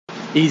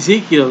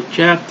Ezekiel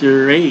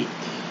chapter 8,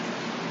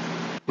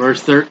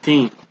 verse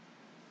 13.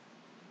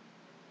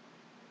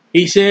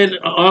 He said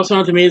also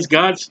unto me, is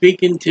God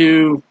speaking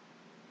to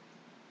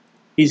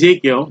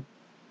Ezekiel,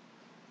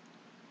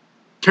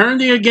 turn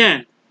thee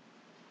again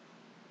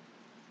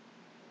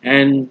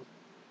and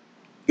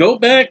go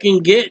back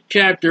and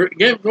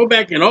go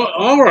back in all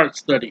our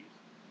studies.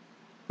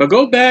 But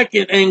go back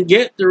and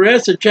get the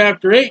rest of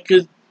chapter 8,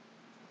 because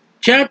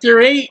chapter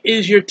 8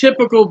 is your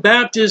typical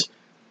Baptist.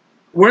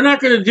 We're not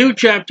going to do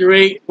chapter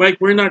 8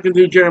 like we're not going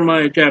to do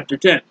Jeremiah chapter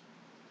 10.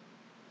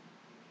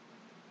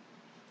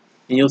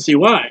 And you'll see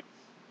why.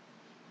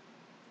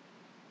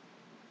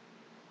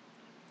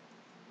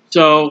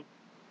 So,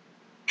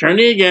 turn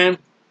thee again,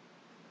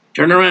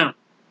 turn around.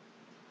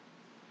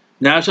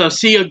 Now shall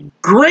see a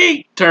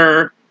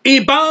greater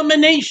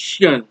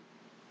abomination.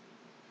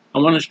 I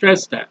want to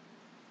stress that.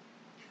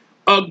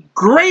 A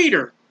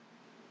greater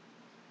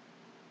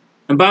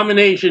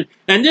abomination.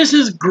 And this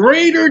is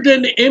greater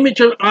than the image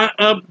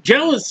of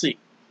jealousy.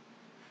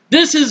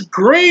 This is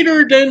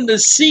greater than the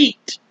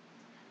seat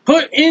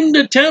put in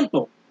the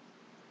temple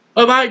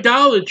of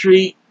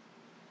idolatry.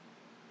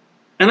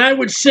 And I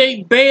would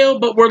say Baal,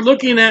 but we're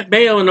looking at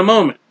Baal in a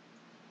moment.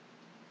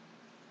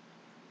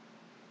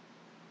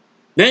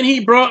 Then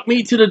he brought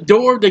me to the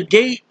door of the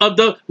gate of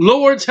the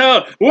Lord's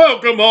house.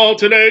 Welcome all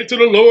today to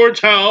the Lord's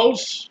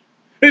house.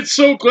 It's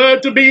so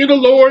glad to be in the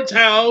Lord's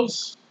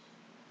house.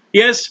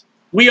 Yes,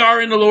 we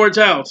are in the Lord's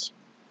house.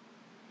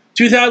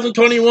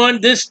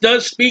 2021, this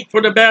does speak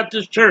for the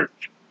Baptist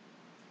Church.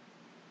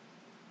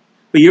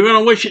 But you're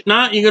going to wish it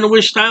not. You're going to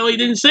wish Stiley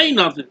didn't say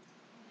nothing.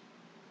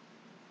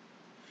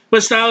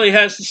 But Stiley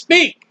has to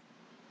speak.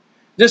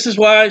 This is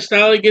why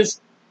Stiley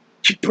gets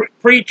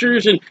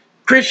preachers and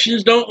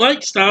Christians don't like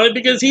Stiley,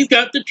 because he's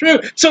got the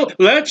truth. So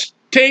let's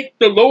take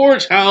the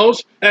Lord's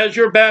house as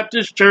your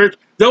Baptist church,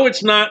 though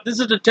it's not. This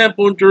is the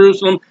temple in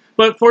Jerusalem.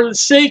 But for the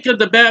sake of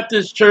the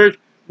Baptist church,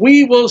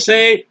 we will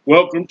say,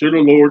 welcome to the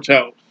Lord's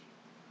house,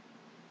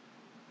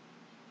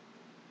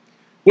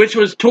 which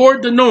was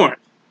toward the north.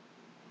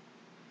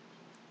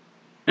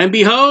 And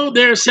behold,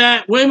 there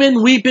sat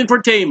women weeping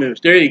for Tammuz.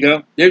 There you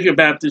go. There's your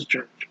Baptist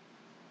church.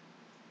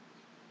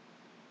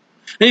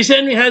 And he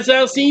said to me, hast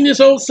thou seen this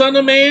old son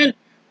of man?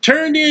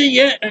 Turn thee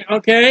yet.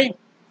 Okay.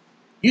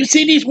 You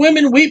see these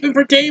women weeping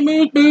for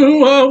Tammuz?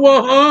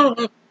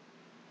 Boo-hoo-ha-wah-ha.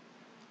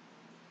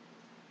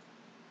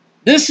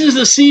 This is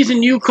the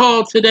season you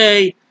call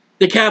today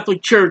the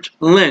Catholic Church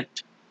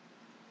Lent.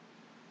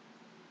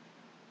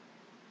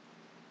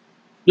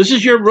 This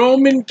is your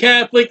Roman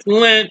Catholic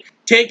Lent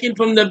taken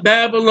from the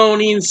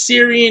Babylonian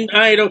Syrian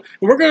idol.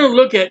 We're going to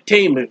look at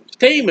Tammuz.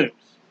 Tammuz.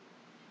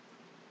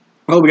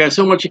 Oh, we got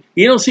so much.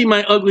 You don't see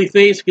my ugly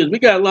face because we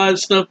got a lot of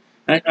stuff.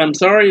 I'm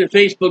sorry that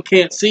Facebook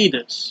can't see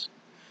this.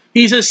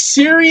 He's a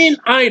Syrian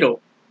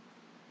idol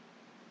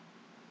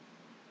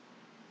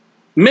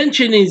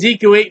mentioned in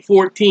Ezekiel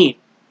 8:14,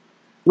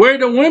 where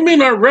the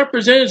women are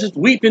represented as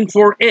weeping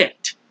for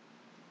it.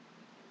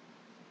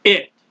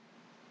 It.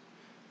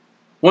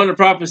 One of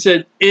the prophets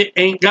said, it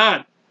ain't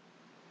God.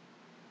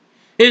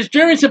 It is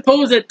generally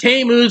supposed that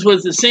Tammuz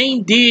was the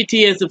same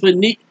deity as the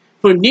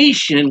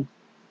Phoenician,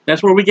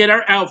 that's where we get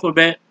our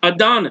alphabet,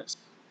 Adonis.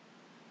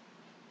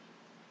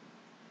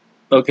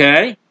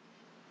 Okay?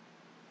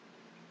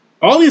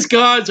 All these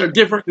gods are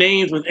different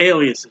names with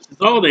aliases.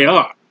 That's all they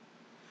are.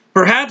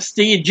 Perhaps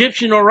the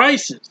Egyptian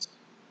Osiris.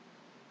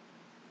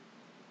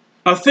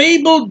 A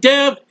fabled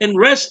death and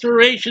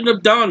restoration of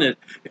Adonis.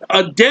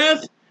 A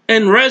death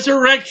and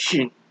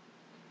resurrection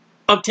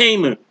of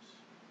Tammuz.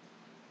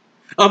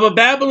 Of a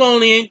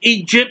Babylonian,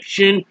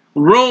 Egyptian,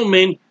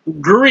 Roman,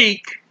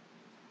 Greek,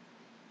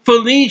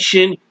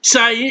 Phoenician,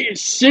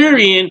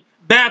 Syrian,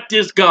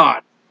 Baptist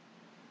God.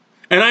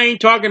 And I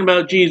ain't talking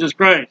about Jesus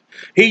Christ.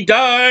 He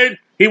died,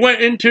 he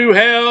went into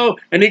hell,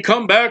 and he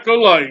come back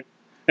alive.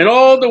 And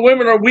all the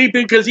women are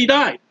weeping because he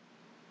died.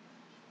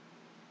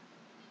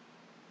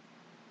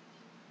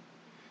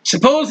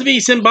 Supposed to be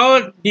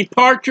symbolic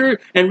departure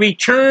and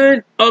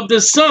return of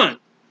the sun.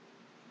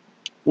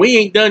 We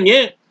ain't done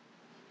yet.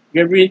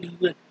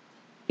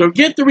 So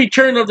get the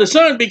return of the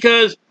sun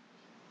because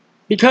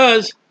we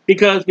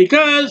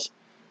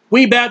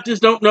Baptists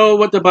don't know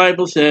what the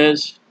Bible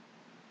says.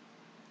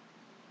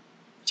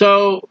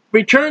 So,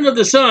 return of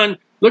the sun,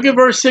 look at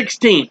verse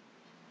 16.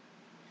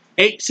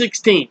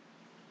 8:16.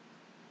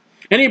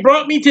 And he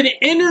brought me to the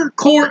inner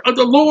court of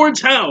the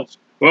Lord's house.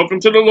 Welcome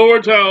to the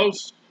Lord's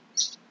house.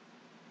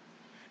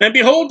 And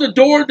behold, the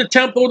door of the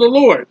temple of the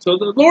Lord. So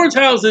the Lord's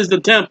house is the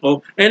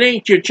temple, and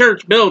ain't your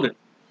church building.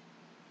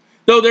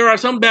 Though there are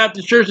some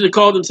Baptist churches that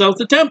call themselves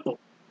the temple.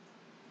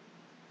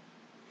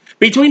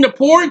 Between the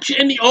porch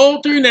and the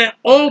altar, and that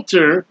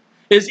altar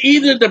is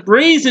either the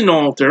brazen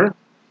altar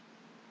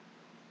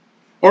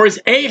or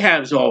is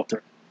Ahab's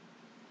altar.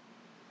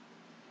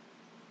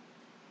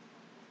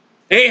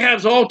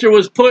 Ahab's altar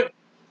was put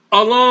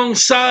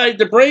alongside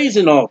the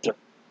brazen altar.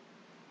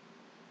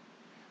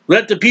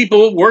 Let the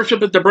people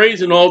worship at the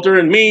brazen altar,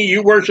 and me,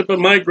 you worship at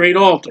my great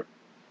altar.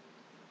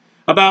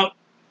 About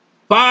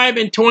 5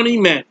 and 20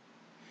 men.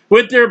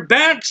 with their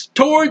backs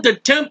toward the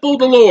temple of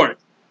the Lord.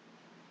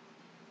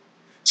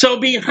 So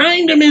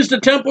behind them is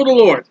the temple of the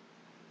Lord,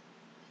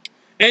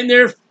 and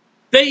their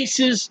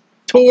faces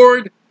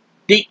toward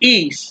the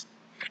east.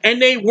 And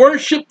they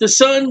worship the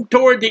sun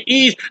toward the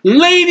east.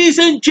 Ladies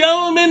and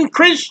gentlemen,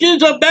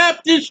 Christians of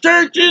Baptist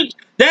churches,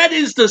 that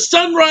is the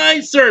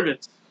sunrise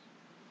service.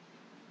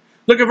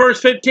 Look at verse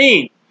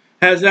 15.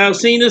 Hast thou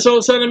seen this, O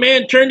son of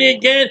man? Turn thee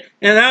again,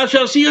 and thou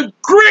shalt see a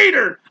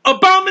greater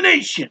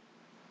abomination.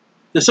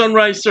 The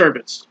sunrise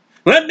service.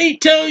 Let me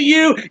tell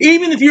you,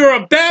 even if you're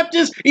a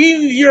Baptist,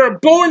 even if you're a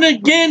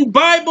born-again,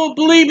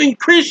 Bible-believing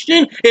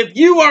Christian, if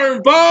you are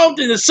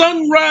involved in the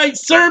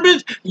sunrise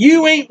service,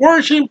 you ain't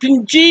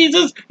worshiping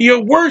Jesus,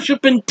 you're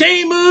worshiping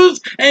Tammuz,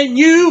 and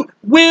you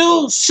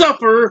will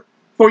suffer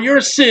for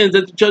your sins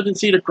at the judgment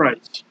seat of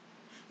Christ.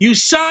 You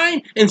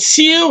sign and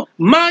seal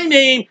my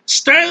name,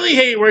 Stanley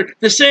Hayward,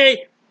 to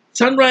say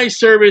sunrise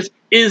service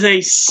is a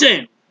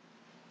sin.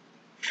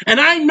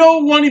 And I know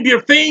one of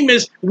your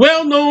famous,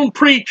 well-known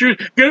preachers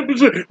get up and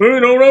say,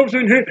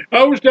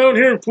 I was down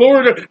here in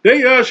Florida.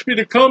 They asked me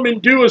to come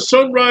and do a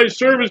sunrise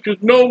service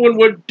because no one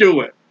would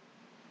do it.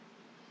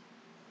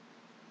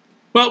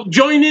 Well,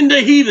 join in the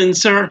heathen,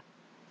 sir.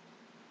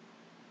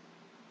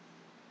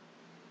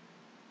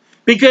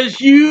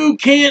 Because you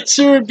can't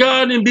serve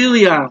God in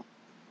Belial.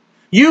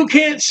 You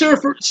can't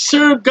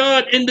serve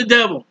God in the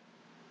devil.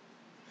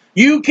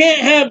 You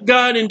can't have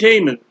God in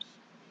Tammuz.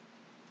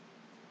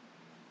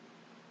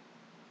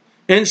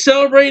 And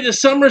celebrate the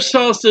summer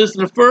solstice,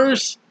 the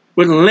first,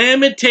 with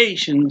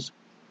lamentations,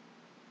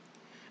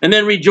 and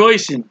then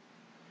rejoicing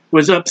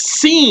was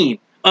obscene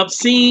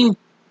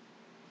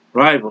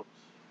rivals.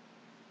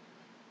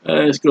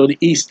 Let's go to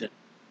Easter.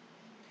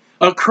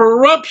 A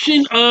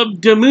corruption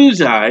of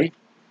Tammuz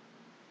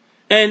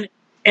and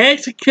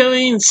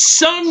executing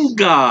sun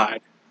god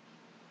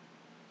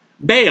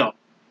Baal.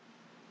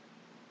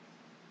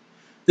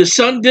 The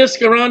sun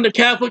disk around the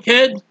Catholic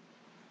head.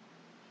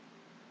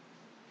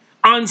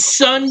 On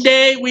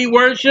Sunday, we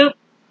worship.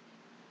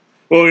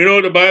 Well, you know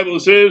what the Bible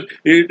says?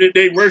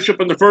 They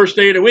worship on the first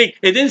day of the week.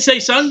 It didn't say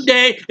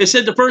Sunday. It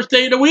said the first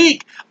day of the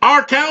week.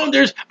 Our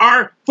calendars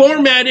are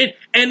formatted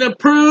and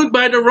approved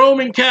by the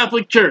Roman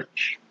Catholic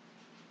Church.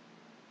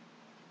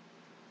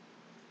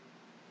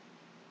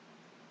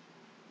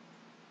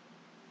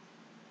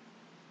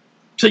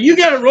 So you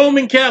got a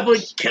Roman Catholic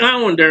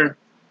calendar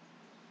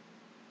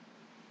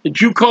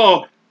that you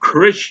call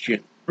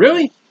Christian.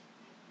 Really?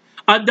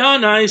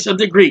 Adonis of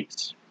the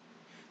Greeks.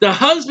 The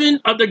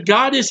husband of the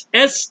goddess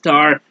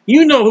Esther.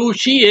 You know who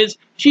she is.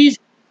 She's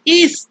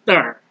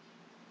Easter.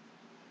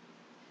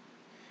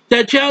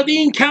 The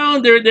Chaldean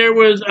calendar, there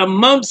was a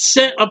month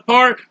set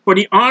apart for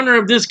the honor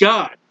of this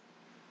god.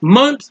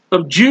 Month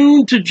of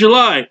June to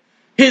July.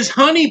 His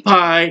honey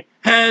pie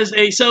has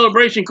a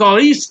celebration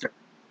called Easter.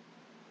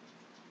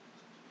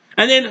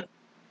 And then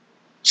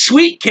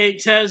Sweet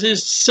Cakes has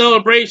his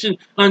celebration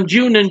on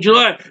June and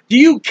July. Do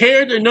you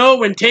care to know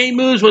when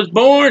Tammuz was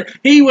born?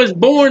 He was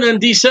born on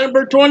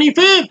December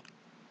 25th.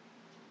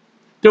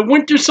 The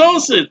winter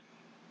solstice.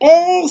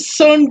 All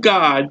sun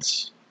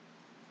gods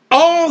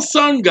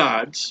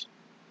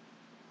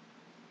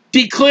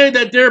declare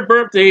that their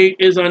birthday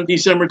is on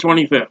December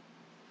 25th.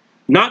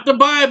 Not the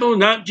Bible,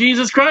 not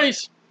Jesus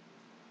Christ.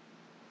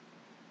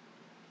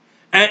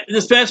 At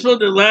this festival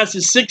that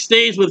lasted 6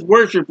 days with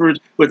worshipers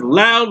with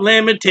loud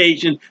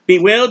lamentation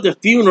bewailed the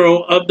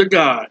funeral of the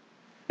god.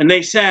 And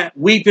they sat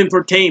weeping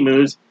for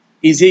Tammuz,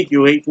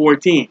 Ezekiel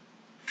 8:14.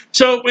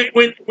 So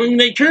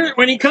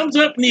when he comes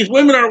up and these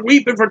women are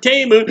weeping for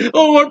Tammuz,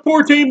 oh, our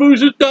poor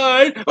Tammuz has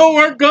died. Oh,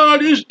 our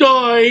God has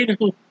died.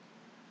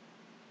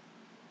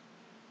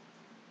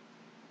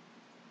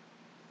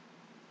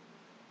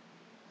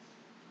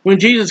 When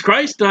Jesus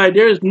Christ died,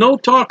 there is no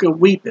talk of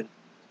weeping.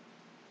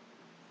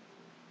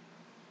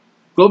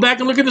 Go back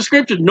and look at the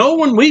scriptures. No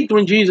one wept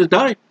when Jesus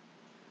died.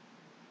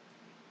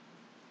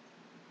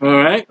 All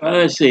right,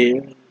 let's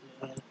see.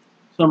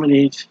 Some of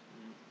these.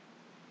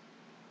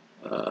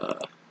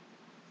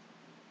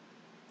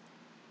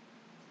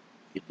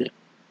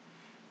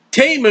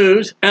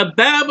 Tammuz, a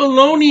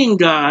Babylonian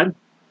god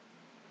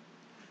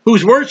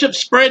whose worship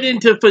spread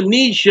into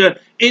Phoenicia,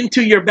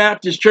 into your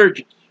Baptist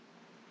churches.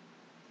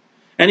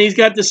 And he's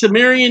got the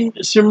Sumerian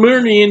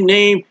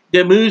name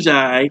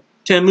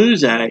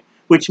Tammuzai,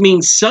 which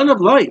means son of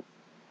light.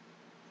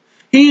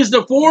 He is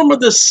the form of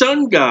the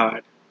sun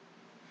god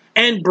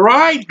and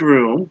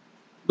bridegroom,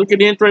 look at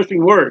the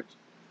interesting words,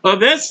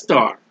 of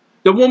Esther,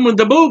 the woman with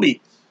the boobies.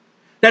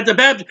 That the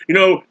Baptist,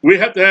 we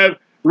have to have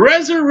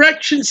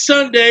Resurrection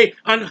Sunday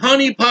on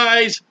honey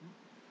pie's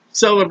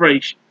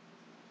celebration.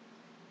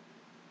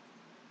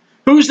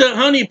 Who's the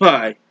honey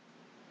pie?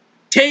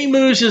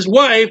 Tammuz's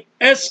wife,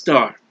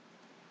 Esther.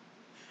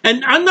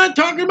 And I'm not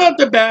talking about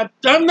the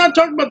Baptist, I'm not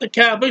talking about the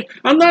Catholic,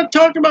 I'm not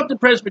talking about the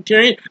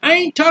Presbyterian, I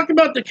ain't talking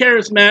about the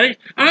Charismatic,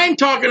 I'm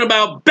talking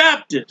about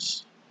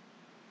Baptists.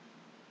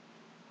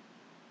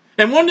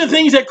 And one of the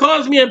things that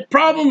caused me a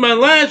problem in my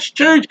last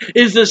church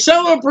is the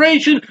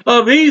celebration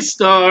of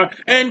Easter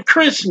and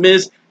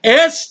Christmas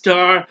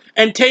Esther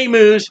and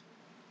Tammuz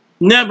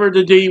never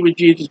to do with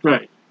Jesus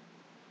Christ.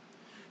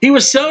 He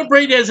was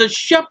celebrated as a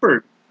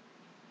shepherd,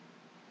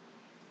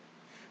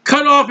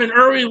 cut off in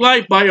early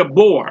life by a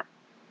boar.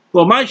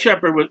 Well, my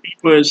shepherd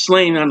was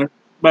slain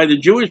by the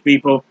Jewish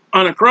people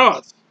on a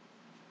cross.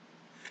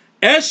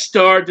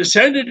 Esther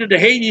descended into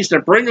Hades to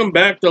bring him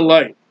back to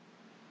life.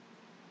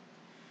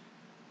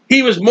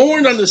 He was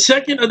born on the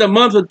 2nd of the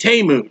month of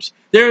Tammuz.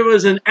 There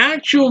was an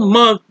actual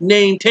month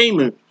named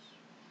Tammuz.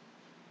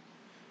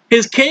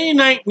 His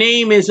Canaanite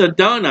name is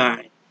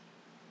Adonai,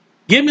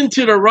 given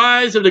to the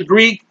rise of the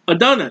Greek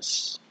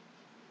Adonis.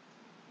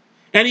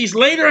 And he's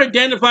later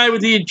identified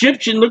with the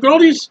Egyptian. Look at all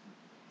these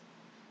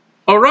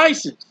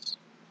Orisis.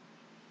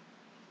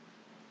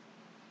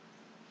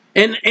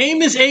 In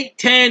Amos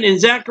 8:10 and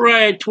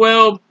Zechariah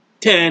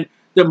 12:10,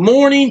 the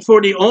mourning for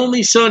the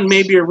only son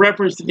may be a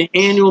reference to the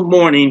annual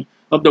mourning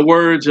of the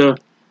words of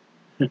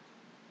the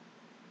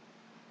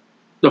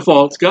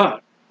false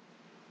god.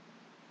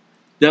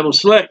 Devil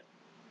select.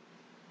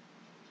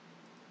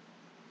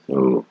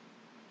 So,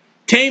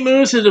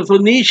 Tammuz is a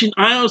Phoenician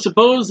isle,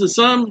 supposed the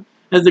son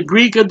as the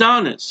Greek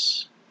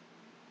Adonis,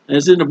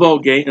 as in the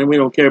Vulgate, and we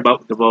don't care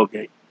about the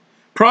Vulgate.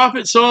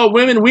 Prophet saw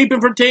women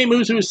weeping for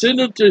Tammuz, who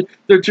ascended to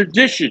the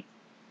tradition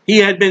he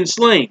had been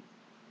slain.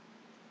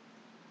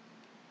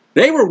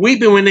 They were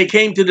weeping when they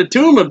came to the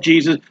tomb of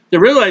Jesus to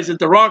realize that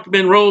the rock had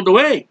been rolled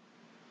away.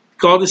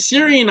 It's called the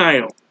Syrian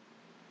idol.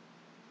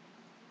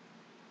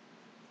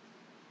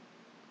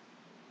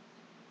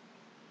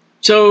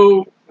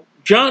 So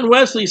John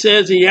Wesley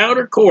says the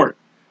outer court,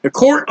 the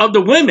court of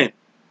the women,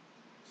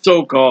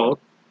 so-called.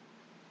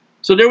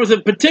 So there was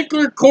a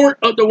particular court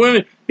of the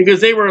women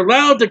because they were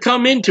allowed to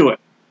come into it,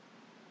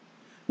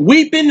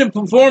 weeping and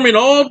performing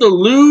all the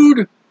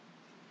lewd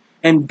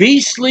and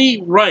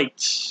beastly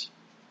rites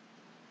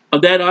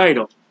of that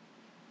idol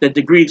that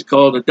the Greeks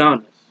called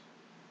Adonis.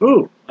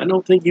 Ooh, I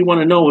don't think you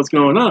want to know what's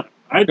going on.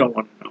 I don't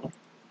want to know.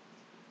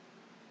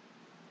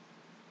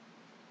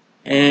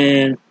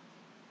 And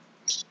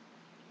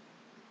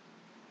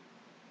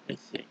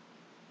let's see.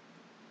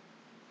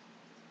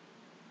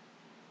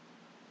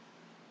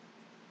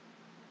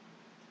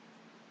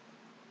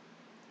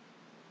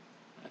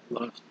 I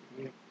lost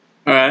it here.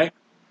 All right.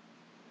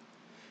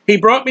 He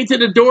brought me to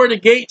the door of the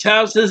gate's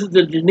house. This is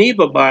the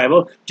Geneva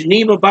Bible.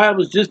 Geneva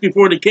Bible is just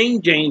before the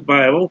King James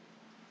Bible.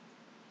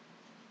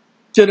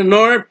 To the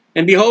north,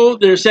 and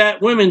behold, there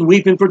sat women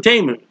weeping for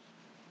Tammuz.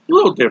 A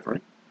little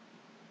different,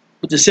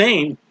 but the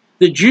same.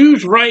 The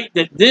Jews write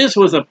that this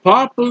was a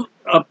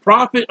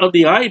prophet of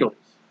the idols,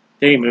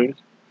 Tammuz,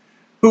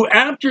 who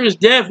after his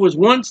death was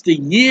once the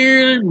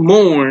year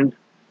mourned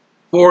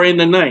for in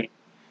the night.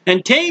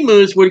 And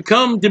Tammuz would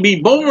come to be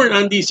born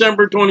on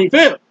December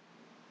 25th.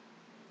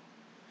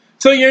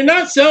 So you're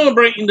not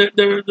celebrating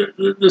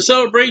the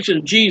celebration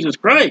of Jesus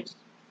Christ.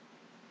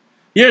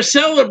 You're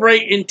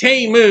celebrating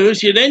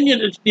Tammuz.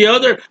 The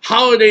other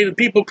holiday that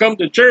people come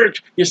to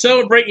church, you're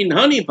celebrating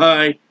honey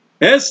pie,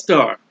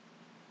 Esther,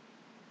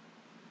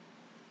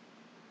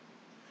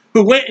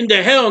 who went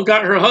into hell and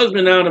got her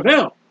husband out of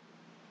hell.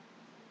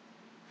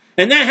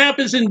 And that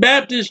happens in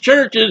Baptist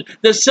churches,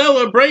 the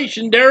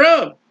celebration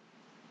thereof.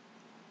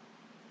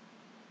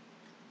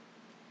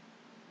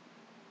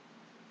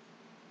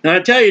 And I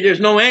tell you,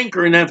 there's no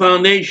anchor in that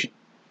foundation.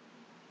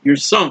 You're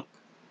sunk.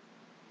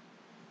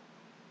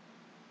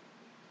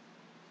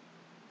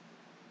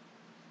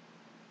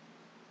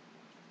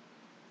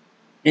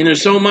 And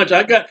there's so much.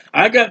 I got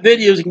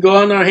videos. You can go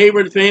on our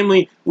Hayward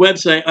family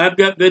website. I've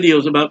got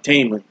videos about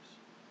Tammuz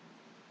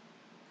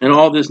and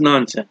all this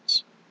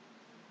nonsense.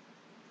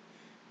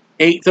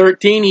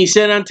 8:13, he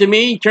said unto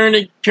me, turn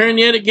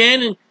yet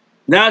again, and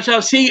thou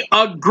shalt see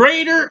a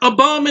greater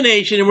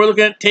abomination. And we're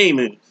looking at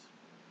Tammuz.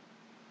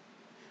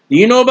 Do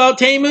you know about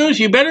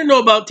Tammuz? You better know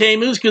about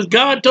Tammuz, because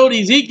God told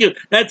Ezekiel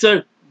that's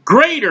a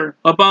greater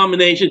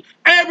abomination.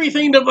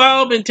 Everything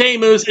involved in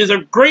Tammuz is a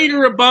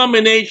greater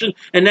abomination,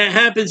 and that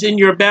happens in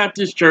your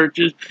Baptist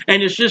churches,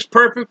 and it's just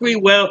perfectly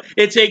well.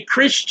 It's a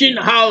Christian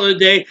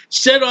holiday,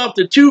 set off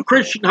the two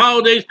Christian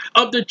holidays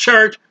of the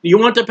church. Do you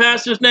want the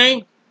pastor's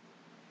name?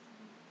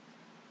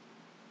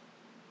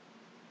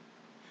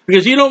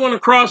 Because you don't want to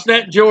cross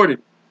that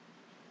Jordan.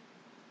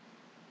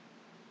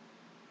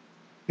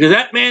 Because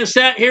that man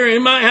sat here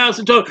in my house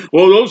and told,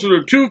 well, those are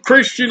the two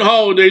Christian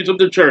holidays of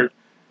the church.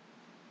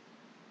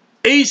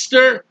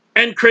 Easter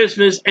and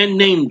Christmas, and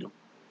named them.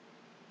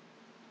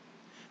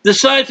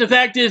 Besides, the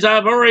fact is,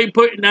 I've already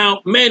put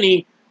out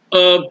many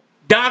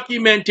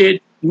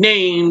documented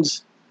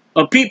names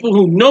of people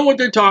who know what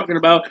they're talking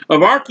about,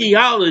 of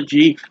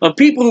archaeology, of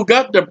people who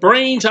got the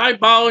brains. I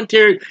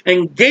volunteered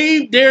and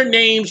gave their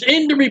names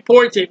in the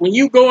reports. That when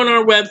you go on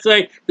our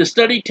website to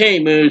study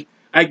Tammuz,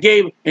 I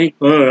gave.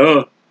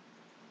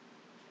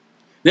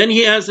 Then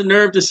he has the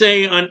nerve to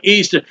say on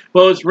Easter,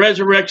 well, it's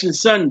Resurrection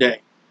Sunday.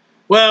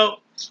 Well,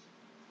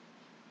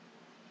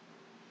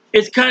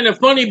 it's kind of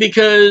funny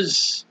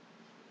because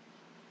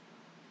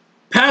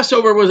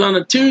Passover was on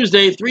a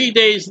Tuesday. 3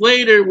 days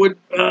later would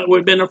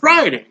have been a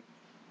Friday.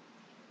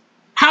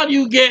 How do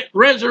you get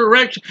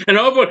resurrection? And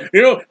over,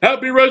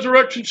 happy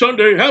Resurrection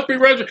Sunday, happy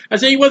resurrection. I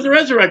say he wasn't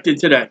resurrected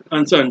today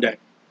on Sunday.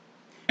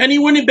 And he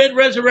wouldn't have been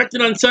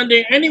resurrected on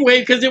Sunday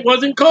anyway because it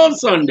wasn't called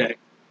Sunday.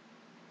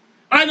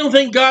 I don't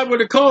think God would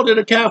have called it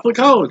a Catholic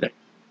holiday,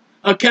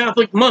 a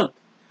Catholic month,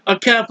 a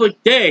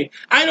Catholic day.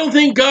 I don't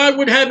think God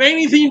would have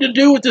anything to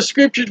do with the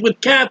scriptures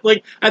with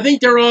Catholic. I think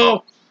they're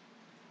all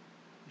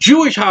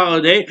Jewish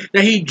holiday,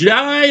 that he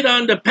died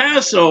on the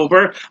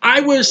Passover. I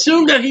would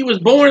assume that he was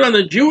born on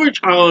the Jewish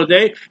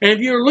holiday, and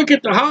if you look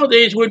at the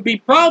holidays, it would be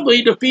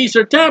probably the Feast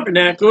of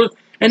Tabernacles,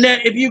 and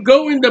that if you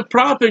go into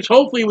prophets,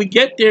 hopefully we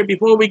get there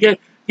before we get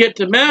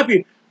to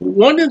Matthew,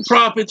 one of the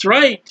prophets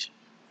writes,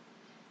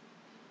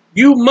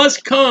 you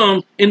must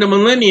come in the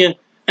millennium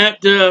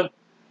at the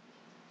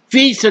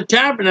Feast of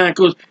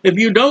Tabernacles. If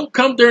you don't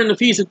come during the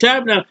Feast of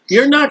Tabernacles,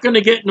 you're not going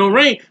to get no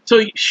rain.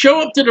 So show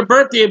up to the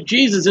birthday of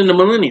Jesus in the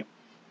millennium.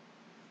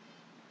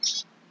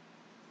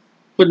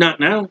 But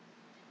not now.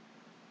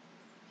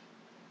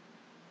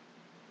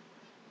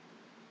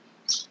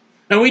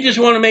 And we just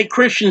want to make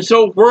Christians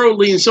so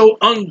worldly and so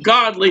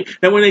ungodly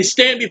that when they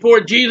stand before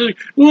Jesus,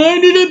 why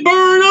did it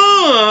burn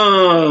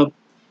up?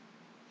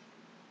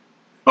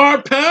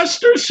 Our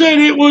pastor said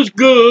it was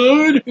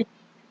good.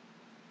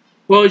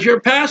 Well, is your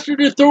pastor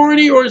the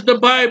authority or is the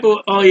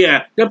Bible? Oh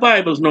yeah, the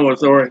Bible's no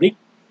authority.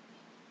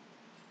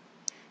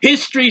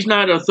 History's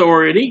not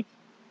authority.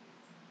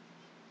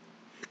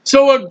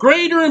 So a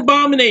greater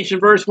abomination,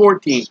 verse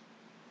 14.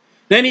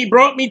 Then he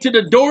brought me to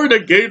the door of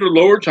the gate of the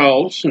Lord's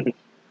house.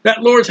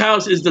 That Lord's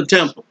house is the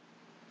temple,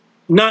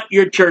 not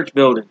your church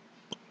building.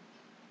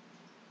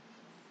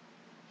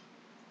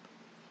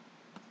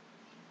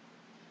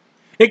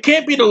 It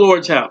can't be the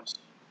Lord's house.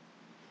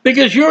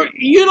 Because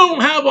you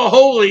don't have a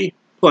holy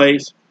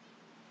place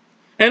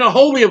and a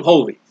holy of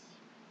holies.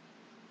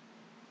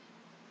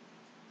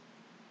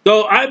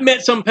 Though I've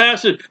met some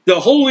pastors, the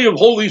holy of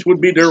holies would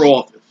be their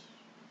office.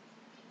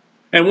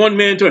 And one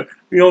man told,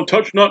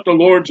 touch not the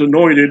Lord's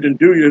anointed and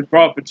do your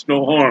prophets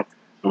no harm.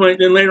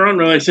 Then later on,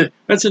 I said,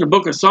 that's in the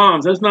book of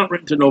Psalms. That's not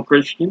written to no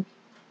Christian.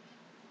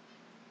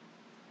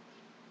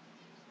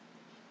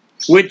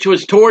 Which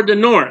was toward the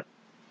north.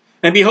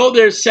 And behold,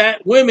 there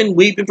sat women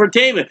weeping for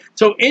Tammuz.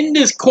 So in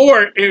this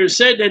court, it was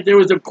said that there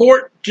was a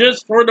court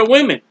just for the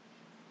women.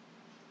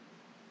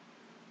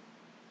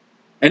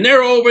 And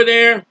they're over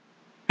there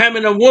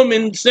having a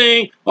woman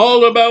sing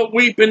all about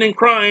weeping and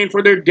crying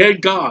for their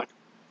dead God.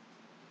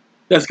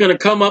 That's going to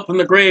come up from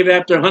the grave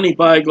after honey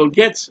pie go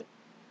gets it.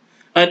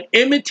 An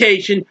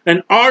imitation,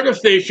 an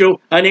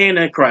artificial, an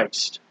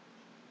antichrist.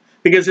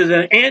 Because it's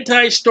an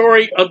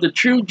anti-story of the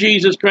true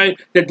Jesus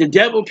Christ that the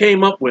devil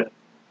came up with.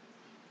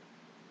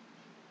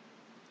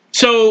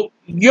 So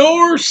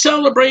your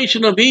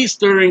celebration of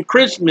Easter and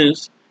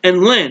Christmas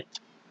and Lent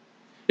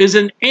is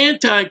an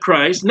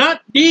antichrist,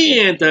 not the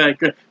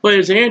antichrist, but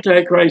it's an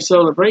antichrist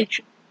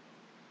celebration.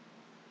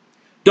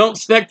 Don't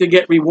expect to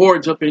get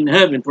rewards up in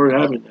heaven for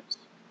having this.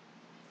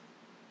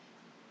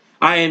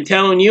 I am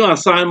telling you, I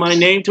signed my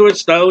name to it,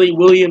 Stanley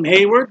William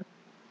Hayward.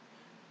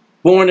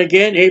 Born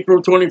again,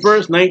 April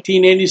 21st,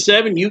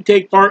 1987. You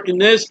take part in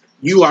this,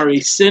 you are a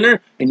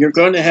sinner, and you're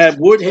going to have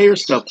wood, hair,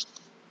 stubble.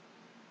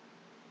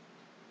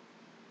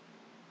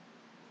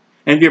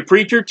 And if your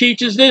preacher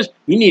teaches this,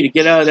 you need to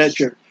get out of that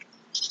church.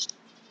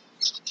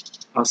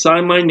 I'll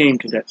sign my name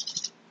to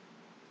that.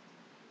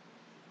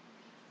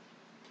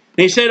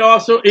 He said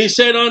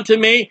unto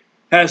me,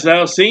 hast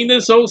thou seen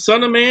this, O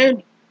son of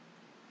man?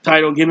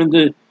 Title given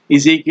to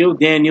Ezekiel,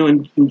 Daniel,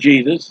 and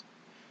Jesus.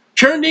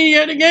 Turn thee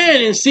yet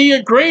again and see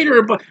a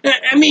greater.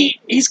 I mean,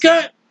 he's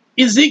got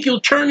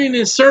Ezekiel turning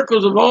in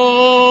circles of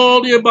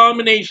all the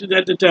abominations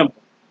at the temple.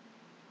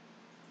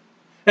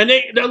 And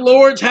the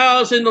Lord's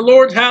house and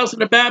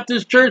the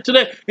Baptist church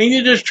today, and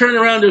you just turn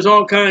around, there's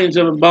all kinds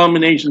of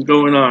abominations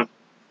going on.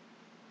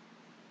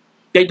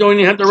 They don't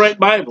even have to write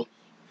Bibles.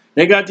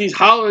 They got these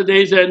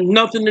holidays that have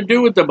nothing to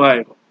do with the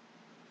Bible.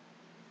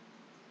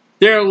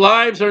 Their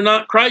lives are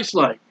not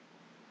Christ-like.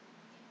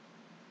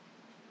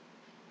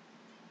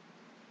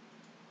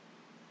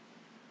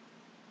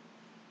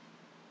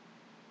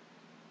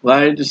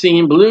 Lied to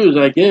singing blues,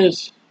 I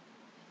guess.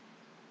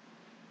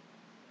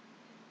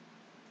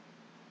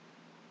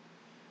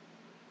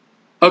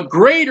 A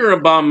greater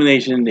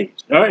abomination than these.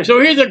 All right, so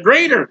here's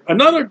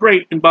another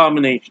great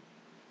abomination.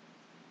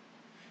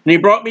 And he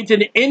brought me to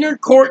the inner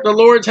court of the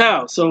Lord's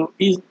house. So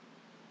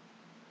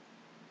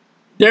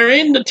they're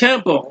in the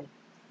temple,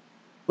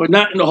 but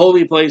not in the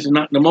holy place and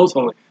not in the most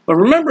holy. But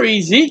remember,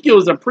 Ezekiel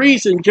is a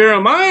priest and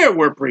Jeremiah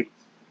were priests.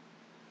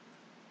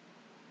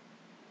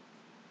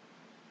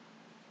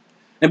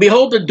 And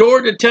behold, the door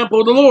of the temple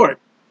of the Lord.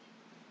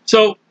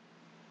 So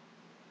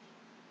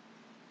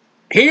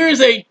here's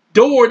a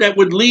door that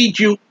would lead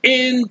you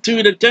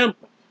into the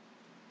temple.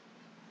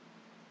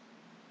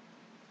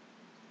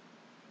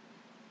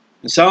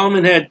 And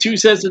Solomon had 2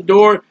 sets of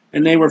door,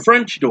 and they were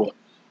French doors.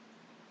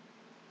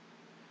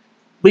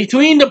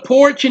 Between the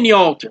porch and the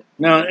altar.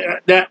 Now,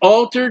 that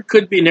altar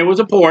could be, and there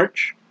was a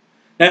porch.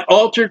 That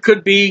altar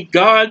could be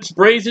God's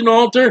brazen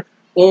altar,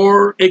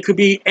 or it could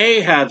be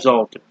Ahab's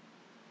altar.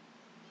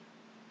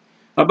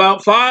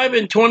 About 5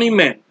 and 20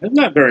 men, that's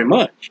not very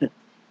much,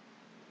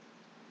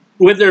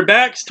 with their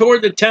backs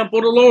toward the temple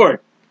of the Lord.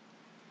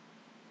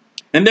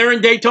 And they're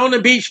in Daytona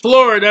Beach,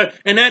 Florida,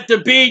 and at the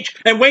beach,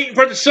 and waiting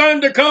for the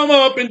sun to come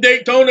up in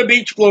Daytona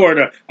Beach,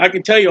 Florida. I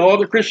can tell you all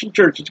the Christian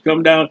churches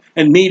come down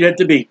and meet at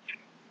the beach.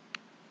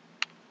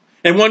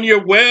 And one of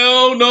your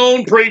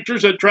well-known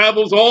preachers that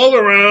travels all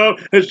around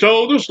has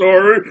told the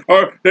story,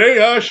 or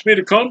they asked me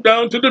to come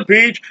down to the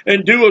beach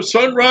and do a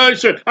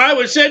sunrise. I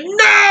would say,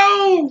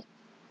 no!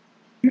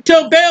 You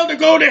tell Baal to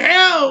go to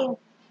hell.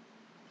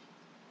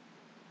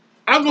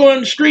 I'll go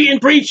on the street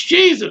and preach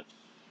Jesus.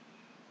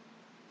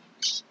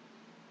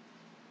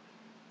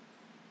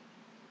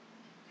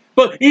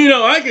 But, you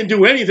know, I can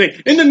do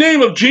anything. In the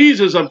name of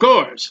Jesus, of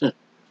course.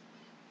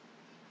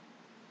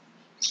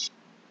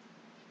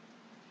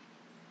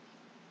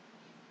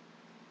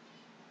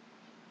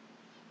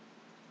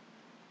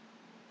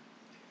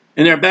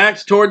 And their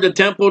backs toward the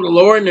temple of the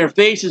Lord, and their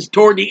faces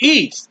toward the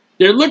east.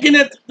 They're looking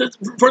at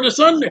for the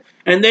sun,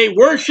 and they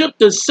worship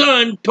the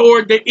sun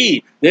toward the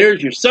east.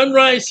 There's your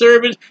sunrise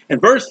service. And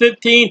verse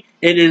 15,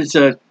 it is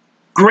a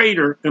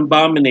greater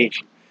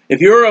abomination. If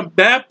you're a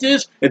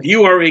Baptist, if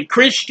you are a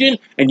Christian,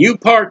 and you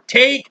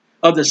partake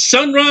of the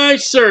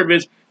sunrise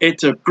service,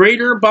 it's a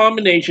greater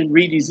abomination.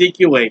 Read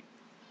Ezekiel 8.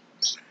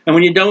 And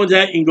when you're done with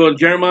that, you can go to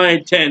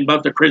Jeremiah 10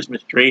 about the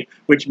Christmas tree,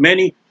 which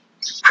many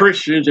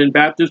Christians and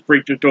Baptist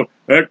preachers go,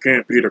 that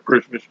can't be the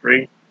Christmas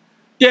tree.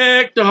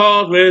 Deck the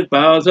halls with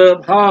boughs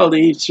of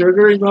holly,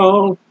 sugar and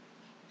gold.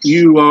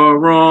 You are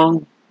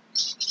wrong.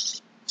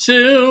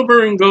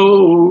 Silver and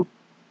gold.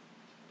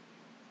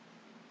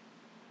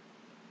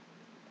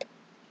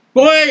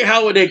 Boy,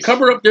 how would they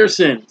cover up their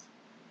sins?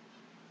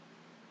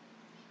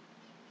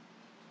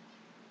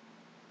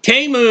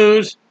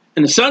 Tammuz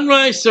and the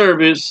sunrise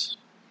service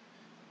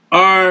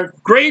are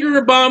greater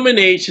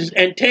abominations,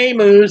 and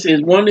Tammuz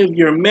is one of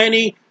your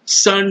many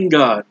sun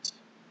gods.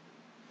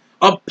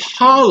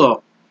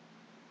 Apollo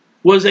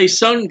was a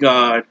sun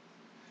god,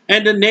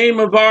 and the name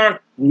of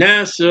our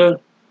NASA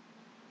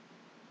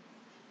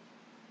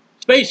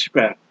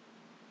spacecraft.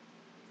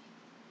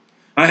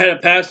 I had a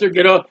pastor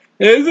get up,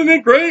 isn't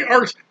it great?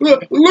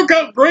 Look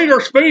how great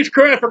our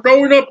spacecraft are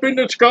going up in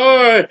the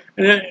sky.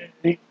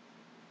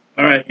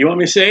 All right, you want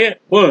me to say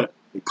it? What?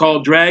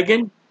 Called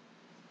Dragon?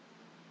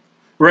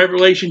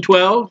 Revelation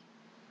 12?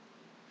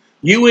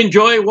 You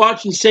enjoy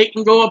watching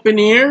Satan go up in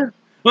the air?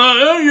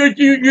 Would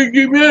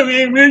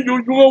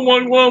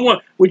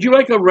you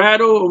like a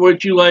rattle or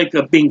would you like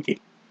a binky?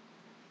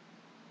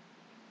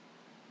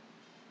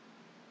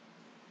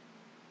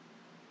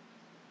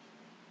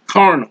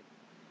 Carnal.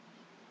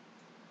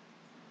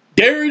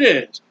 There it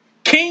is.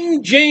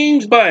 King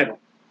James Bible.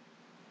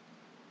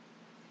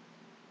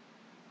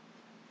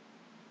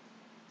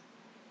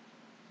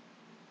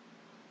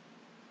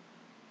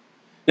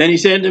 Then he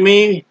said to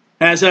me,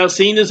 hast thou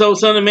seen this, O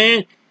son of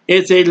man?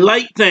 It's a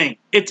light thing.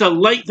 It's a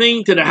light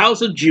thing to the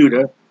house of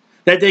Judah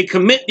that they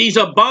commit these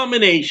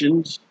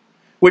abominations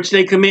which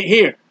they commit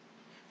here.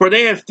 For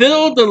they have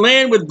filled the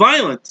land with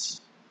violence.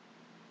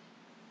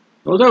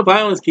 Notice how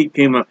violence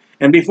came up.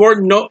 And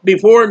before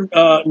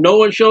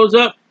Noah shows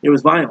up, it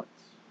was violence.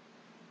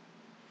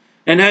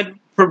 And had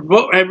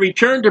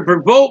returned to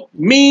provoke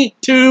me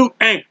to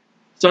anger.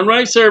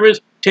 Sunrise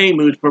service,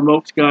 Tammuz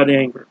provokes God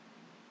anger.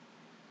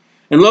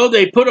 And lo,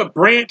 they put a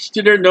branch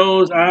to their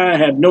nose. I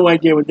have no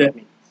idea what that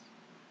means.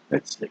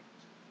 Let's see.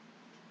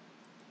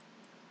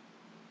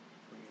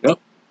 Bring it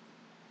up.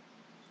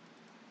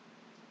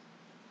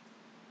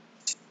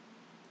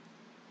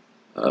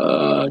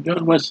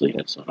 John Wesley.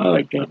 I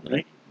like John.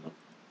 Right?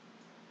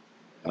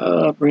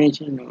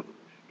 Branch and nose.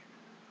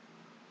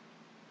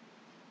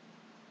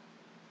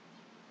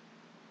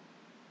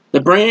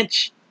 The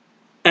branch,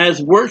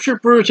 as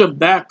worshippers of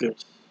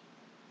Bacchus,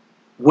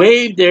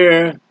 waved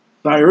their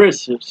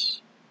thyrsus,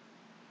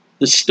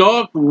 the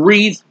stalk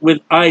wreathed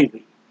with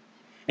ivy,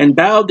 and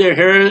bowed their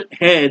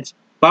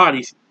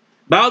bodies,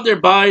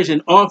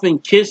 and often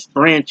kissed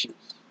branches.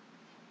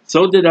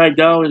 So did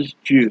idolatrous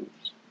Jews.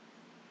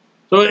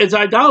 So it's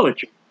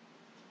idolatry.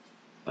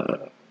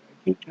 I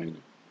keep trying to.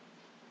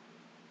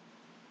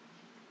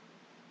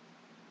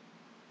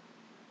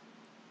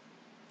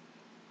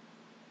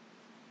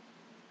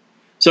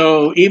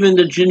 So even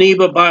the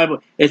Geneva Bible,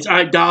 it's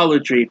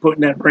idolatry,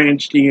 putting that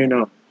branch to your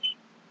nose.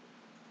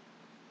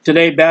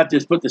 Today,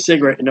 Baptists put the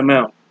cigarette in the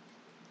mouth.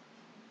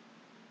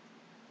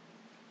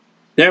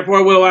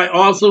 Therefore will I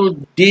also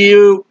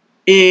deal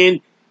in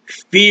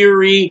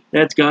fury.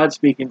 That's God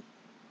speaking.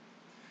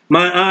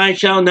 My eye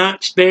shall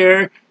not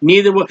spare,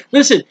 neither will.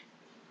 Listen,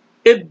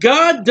 if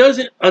God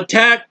doesn't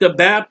attack the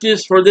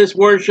Baptists for this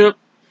worship,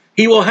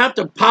 he will have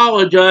to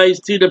apologize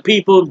to the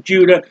people of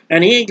Judah,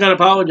 and he ain't going to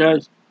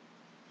apologize.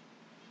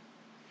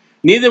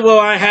 Neither will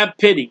I have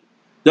pity.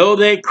 Though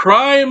they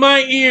cry in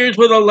my ears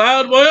with a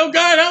loud voice, oh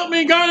God, help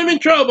me, God, I'm in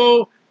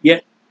trouble.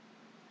 Yet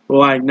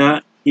will I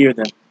not hear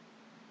them.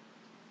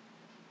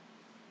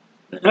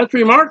 That's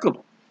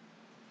remarkable.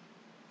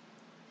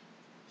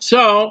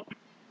 So,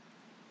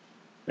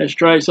 Let's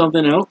try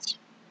something else.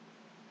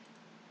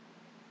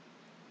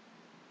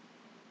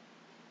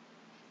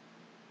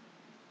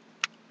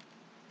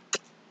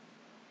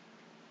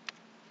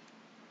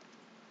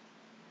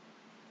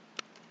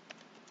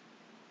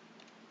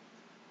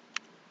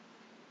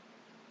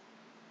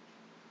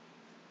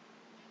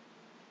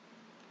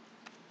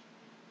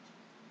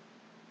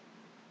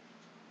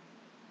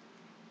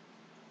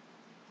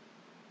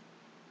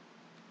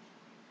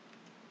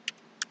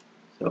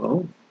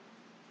 So,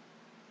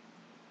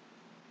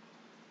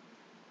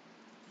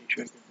 make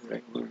sure I get the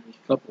regular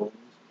couple.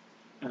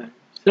 Alright.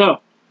 So,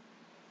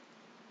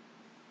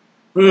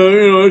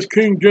 you know, it's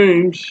King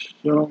James.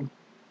 So,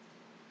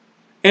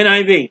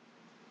 NIV.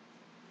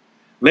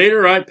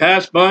 Later I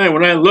passed by, and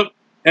when I looked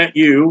at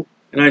you,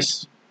 and I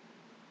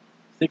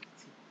think,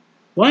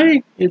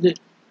 why is it?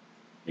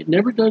 It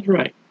never does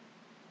right.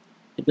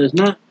 It does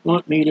not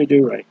want me to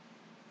do right.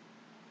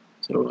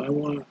 So I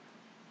want to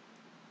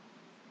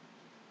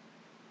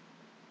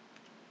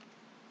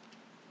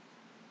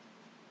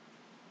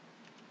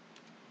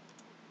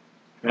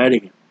try it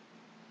again.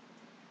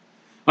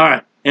 All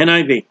right,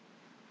 NIV.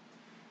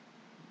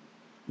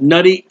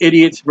 Nutty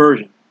Idiot's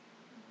Version.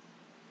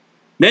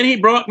 Then he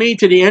brought me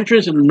to the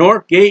entrance of the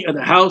north gate of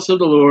the house of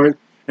the Lord,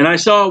 and I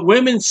saw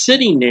women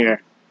sitting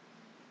there,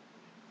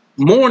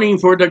 mourning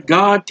for the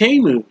god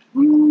Tammuz.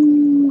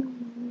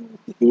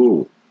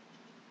 Ooh.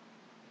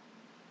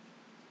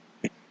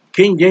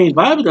 King James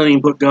Bible doesn't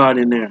even put God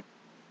in there.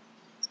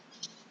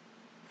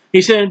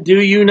 He said, do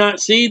you not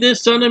see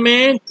this, son of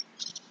man?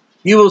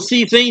 You will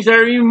see things that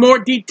are even more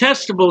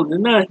detestable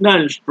than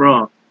not as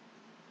strong.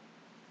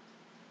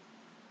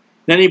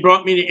 Then he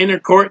brought me to the inner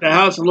court, the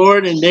house of the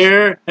Lord, and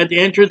there at the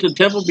entrance of the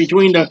temple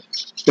between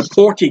the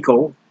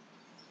portico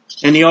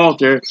and the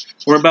altar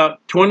were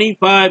about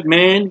 25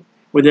 men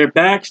with their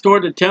backs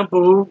toward the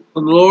temple of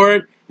the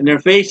Lord and their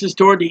faces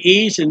toward the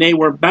east, and they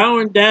were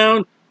bowing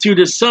down to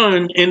the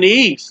sun in the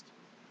east.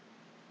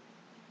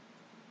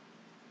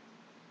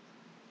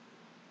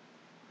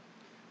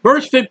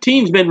 Verse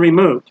 15 has been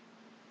removed.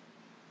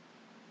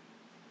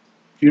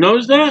 You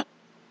notice that?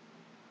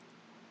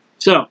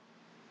 So,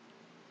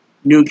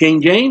 New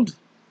King James.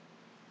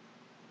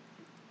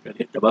 Gotta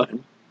hit the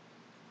button.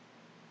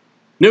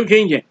 New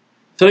King James.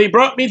 So he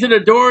brought me to the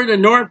door of the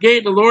north gate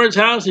of the Lord's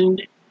house,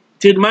 and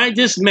to my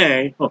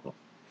dismay,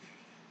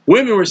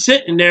 women were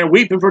sitting there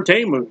weeping for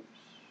Tammuz.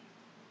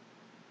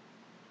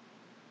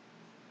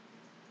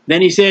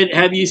 Then he said,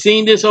 have you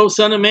seen this, O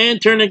son of man?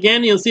 Turn again,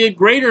 and you'll see a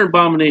greater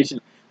abomination.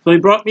 So he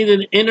brought me to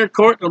the inner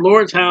court of the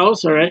Lord's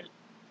house, all right?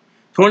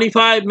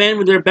 25 men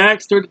with their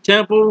backs toward the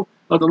temple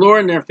of the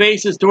Lord and their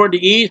faces toward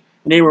the east,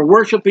 and they were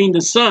worshiping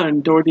the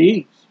sun toward the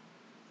east.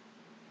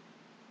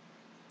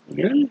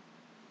 Okay?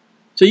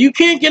 So you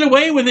can't get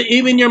away with it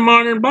even in your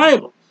modern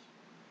Bible.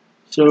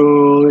 So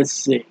let's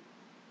see.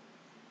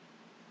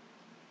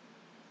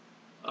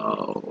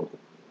 Oh,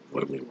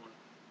 what do we want?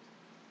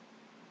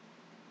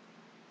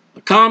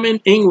 A common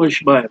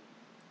English Bible.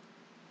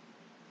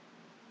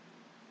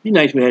 Be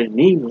nice if we had it in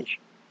English.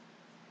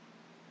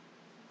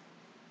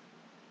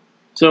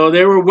 So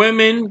there were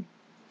women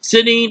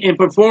sitting and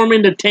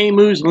performing the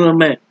Tammuz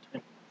lament.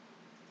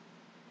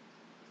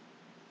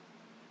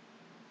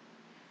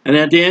 And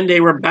at the end,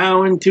 they were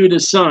bowing to the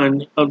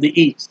sun of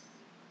the east.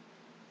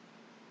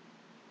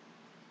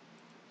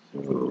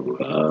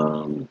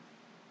 So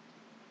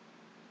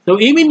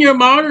even your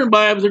modern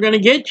Bibles are going to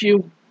get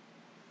you.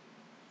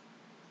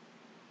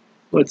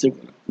 What's it?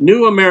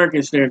 New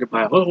American Standard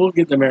Bible. We'll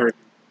get the American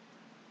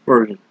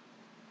version.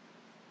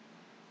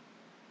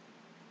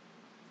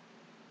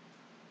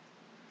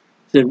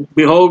 It said,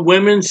 behold,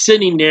 women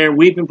sitting there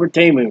weeping for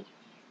Tammuz.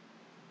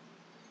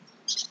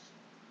 It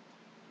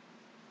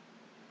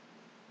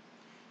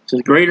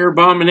says, greater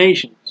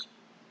abominations.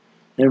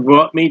 They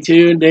brought me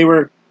to, and they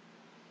were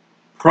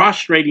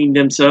prostrating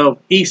themselves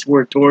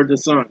eastward toward the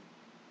sun.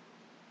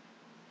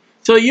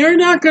 So you're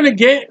not going to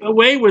get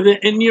away with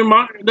it in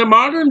the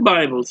modern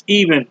Bibles,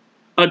 even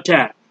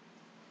attack.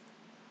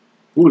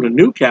 Ooh, the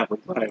New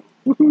Catholic Bible.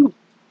 Woohoo.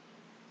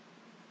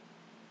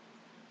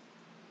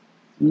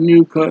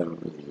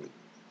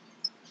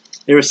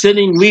 They were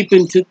sitting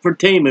weeping for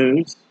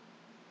Tammuz.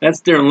 That's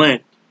their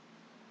Lent.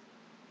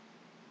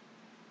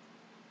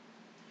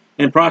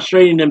 And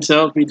prostrating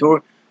themselves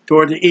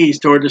toward the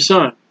east, toward the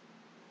sun.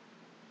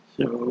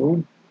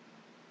 So,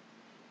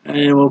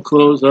 and we'll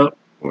close up.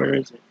 Where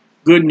is it?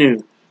 Good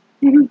news.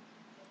 And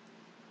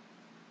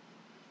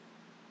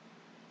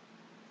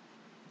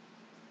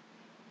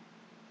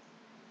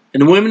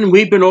the women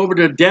weeping over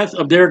the death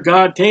of their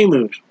god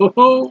Tammuz.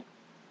 Oh.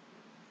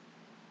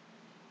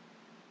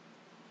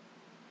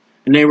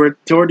 And they were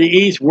toward the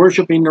east,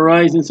 worshiping the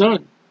rising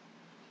sun.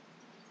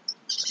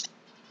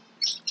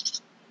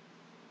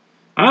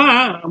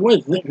 I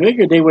would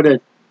figured they would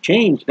have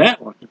changed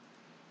that one.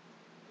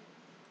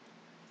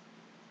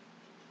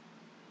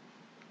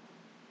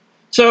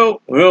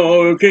 So,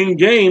 well, King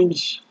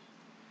James,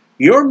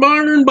 your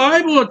modern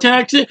Bible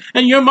attacks it,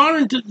 and your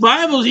modern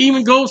Bibles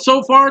even go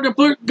so far to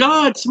put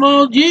God,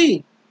 small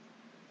g.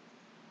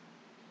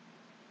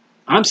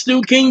 I'm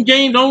still King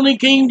James, only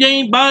King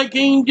James, by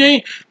King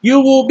James. You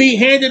will be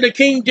handed a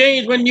King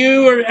James when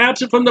you are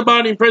absent from the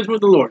body and present with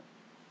the Lord.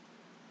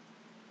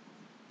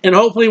 And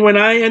hopefully when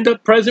I end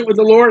up present with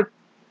the Lord,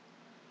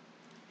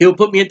 He'll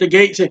put me at the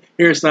gate and say,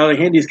 here, Sally,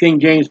 hand these King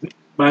James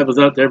Bibles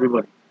out to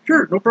everybody.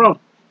 Sure, no problem.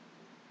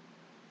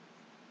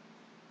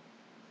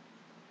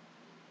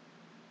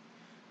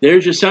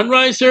 There's your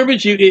sunrise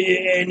service.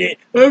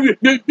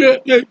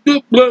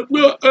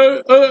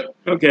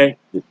 Okay.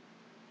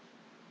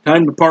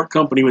 Time to part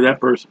company with that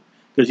person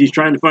because he's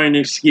trying to find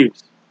an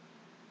excuse.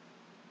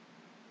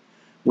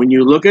 When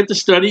you look at the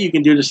study, you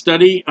can do the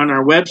study on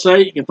our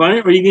website. You can find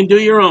it, or you can do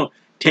your own.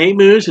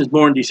 Tammuz is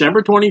born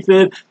December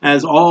 25th,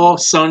 as all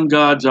sun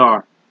gods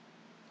are.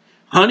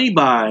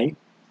 Honeybai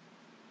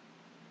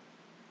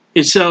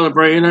is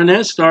celebrated on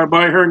Estar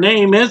by her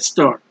name,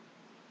 Estar.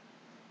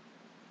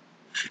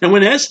 And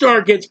when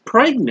Estar gets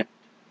pregnant,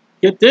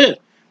 get this,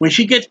 when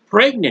she gets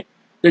pregnant,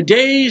 the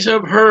days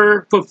of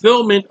her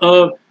fulfillment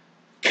of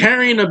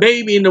carrying a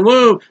baby in the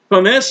womb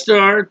from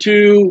Estar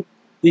to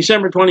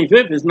December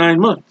 25th is 9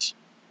 months.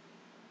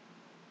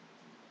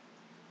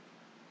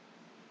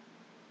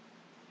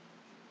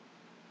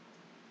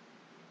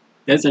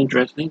 That's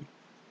interesting.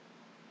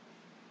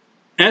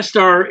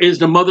 Estar is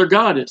the mother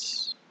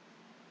goddess.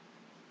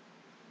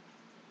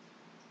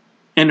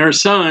 And her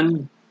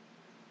son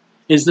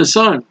is the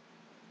sun.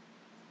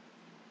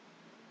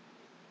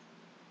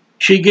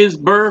 She gives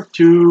birth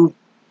to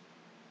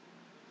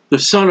the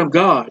Son of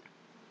God,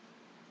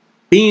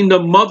 being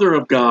the mother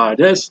of God,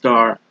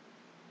 Estar.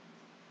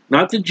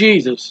 Not to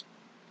Jesus,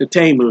 to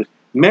Tammuz.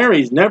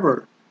 Mary's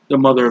never the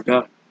mother of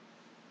God.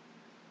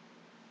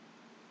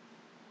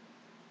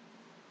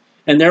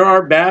 And there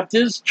are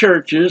Baptist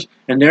churches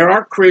and there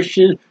are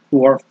Christians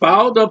who are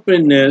fouled up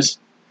in this,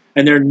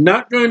 and they're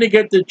not going to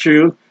get the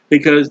truth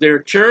because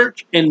their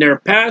church and their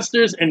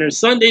pastors and their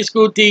Sunday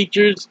school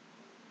teachers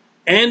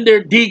and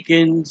their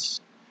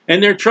deacons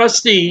and their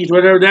trustees,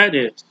 whatever that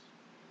is,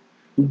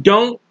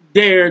 don't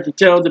dare to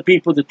tell the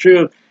people the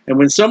truth. And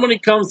when somebody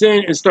comes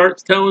in and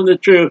starts telling the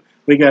truth,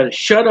 we got to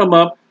shut them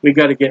up. We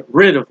got to get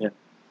rid of him.